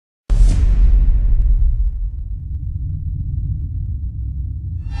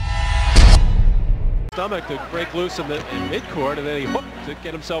stomach to break loose in midcourt, and then he hooked to get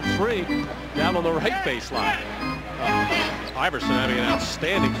himself free down on the right baseline. Iverson having an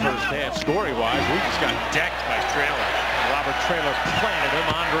outstanding first half scoring-wise. We just got decked by Traylor. Robert Traylor planted him.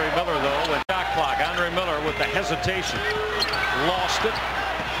 Andre Miller, though, and shot clock. Andre Miller with the hesitation. Lost it.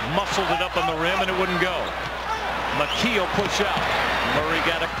 Muscled it up on the rim, and it wouldn't go. McKie will push out. Murray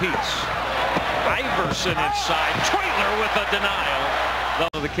got a piece. Iverson inside. Traylor with a denial.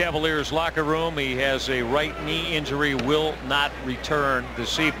 The Cavaliers locker room. He has a right knee injury. Will not return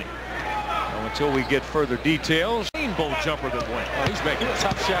this evening. Until we get further details. Rainbow jumper that went. Oh, he's making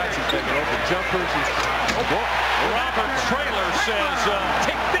tough shots. He's making open jumpers. Oh boy. Robert Traylor says,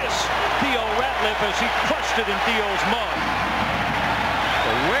 take this, Theo Ratliff, as he crushed it in Theo's mug.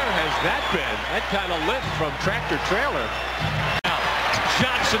 Well, where has that been? That kind of lift from Tractor Traylor. Now,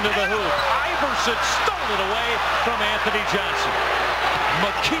 Johnson to the hoop. Iverson stole it away from Anthony Johnson.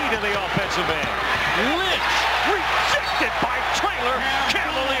 McKie to the offensive end. Lynch rejected by Traylor.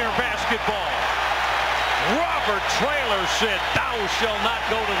 Cavalier basketball. Robert Traylor said, thou shall not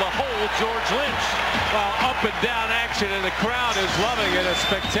go to the hole, George Lynch. Well, up and down action, and the crowd is loving it. A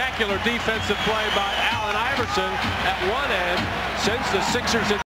spectacular defensive play by Allen Iverson at one end sends the Sixers in.